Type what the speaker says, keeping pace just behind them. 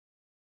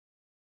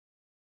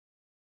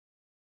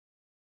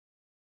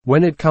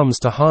When it comes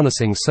to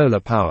harnessing solar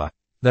power,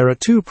 there are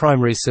two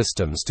primary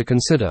systems to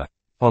consider: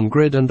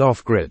 on-grid and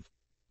off-grid.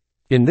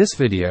 In this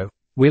video,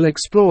 we'll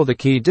explore the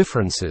key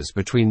differences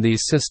between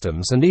these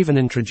systems and even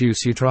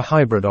introduce you to a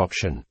hybrid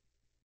option.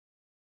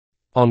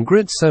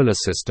 On-grid solar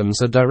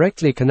systems are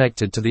directly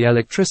connected to the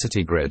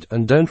electricity grid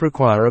and don't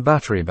require a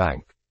battery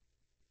bank.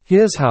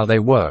 Here's how they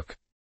work.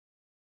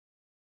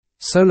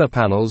 Solar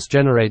panels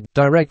generate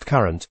direct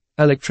current,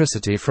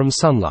 electricity from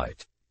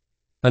sunlight.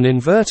 An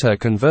inverter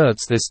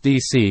converts this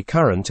DC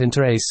current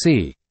into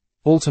AC,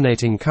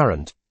 alternating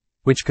current,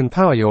 which can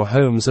power your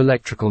home's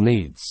electrical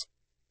needs.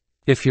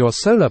 If your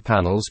solar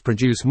panels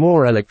produce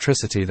more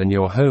electricity than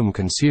your home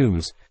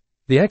consumes,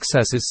 the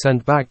excess is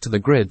sent back to the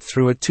grid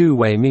through a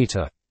two-way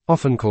meter,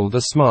 often called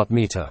a smart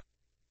meter.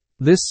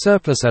 This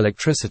surplus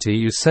electricity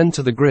you send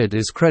to the grid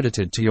is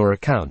credited to your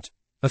account,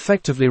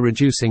 effectively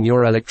reducing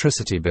your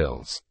electricity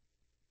bills.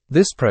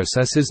 This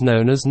process is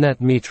known as net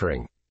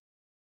metering.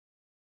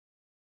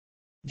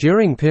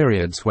 During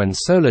periods when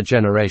solar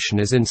generation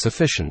is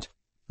insufficient,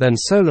 then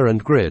solar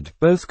and grid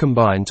both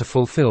combine to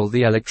fulfill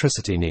the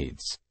electricity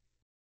needs.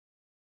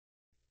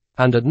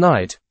 And at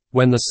night,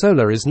 when the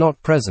solar is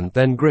not present,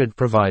 then grid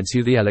provides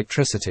you the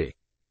electricity.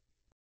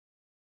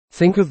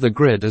 Think of the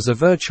grid as a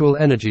virtual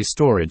energy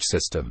storage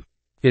system.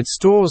 It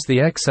stores the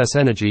excess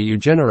energy you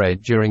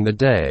generate during the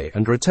day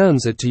and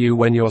returns it to you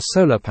when your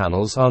solar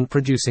panels aren't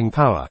producing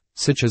power,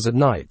 such as at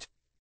night.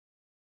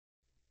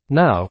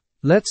 Now,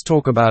 let's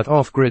talk about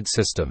off-grid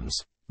systems,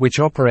 which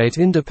operate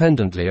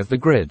independently of the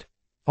grid.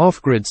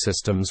 Off-grid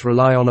systems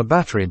rely on a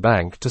battery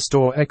bank to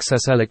store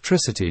excess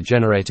electricity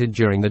generated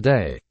during the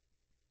day.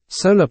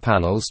 Solar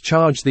panels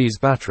charge these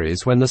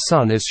batteries when the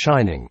sun is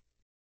shining.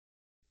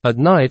 At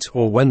night,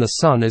 or when the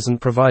sun isn't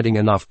providing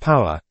enough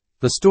power,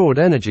 the stored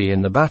energy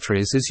in the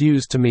batteries is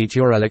used to meet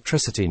your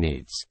electricity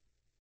needs.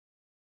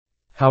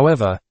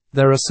 However,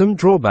 there are some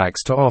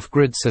drawbacks to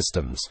off-grid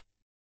systems.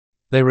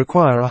 They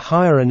require a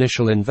higher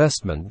initial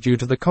investment due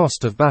to the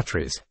cost of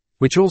batteries,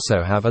 which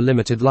also have a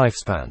limited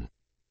lifespan.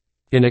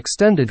 In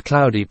extended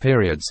cloudy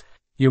periods,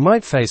 you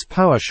might face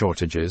power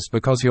shortages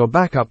because your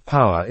backup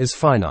power is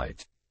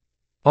finite.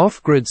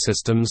 Off-grid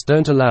systems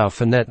don't allow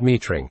for net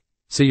metering,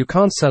 so you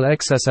can't sell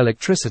excess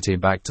electricity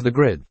back to the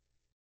grid.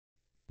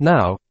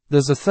 Now,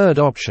 there's a third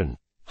option: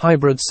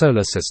 hybrid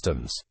solar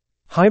systems.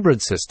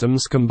 Hybrid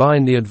systems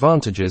combine the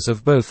advantages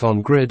of both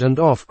on-grid and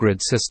off-grid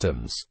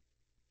systems.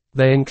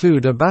 They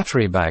include a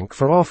battery bank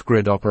for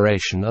off-grid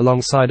operation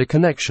alongside a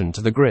connection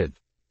to the grid.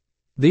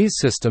 These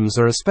systems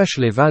are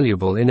especially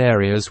valuable in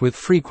areas with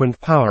frequent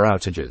power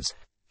outages,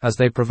 as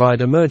they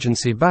provide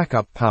emergency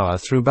backup power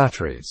through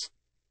batteries.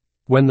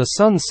 When the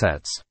sun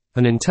sets,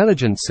 an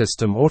intelligent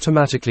system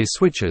automatically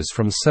switches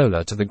from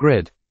solar to the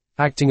grid,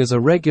 acting as a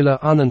regular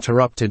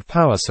uninterrupted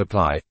power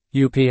supply,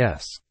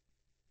 UPS.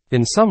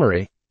 In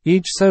summary,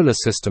 each solar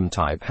system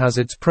type has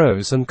its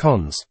pros and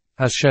cons,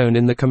 as shown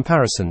in the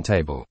comparison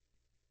table.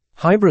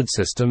 Hybrid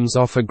systems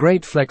offer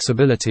great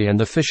flexibility and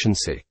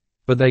efficiency,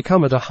 but they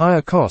come at a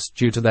higher cost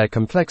due to their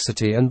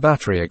complexity and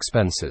battery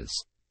expenses.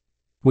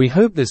 We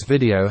hope this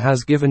video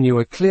has given you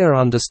a clear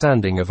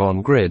understanding of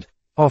on-grid,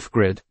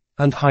 off-grid,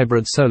 and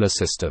hybrid solar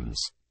systems.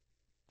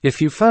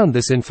 If you found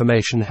this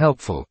information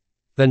helpful,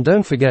 then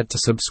don't forget to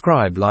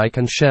subscribe, like,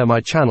 and share my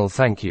channel.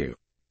 Thank you.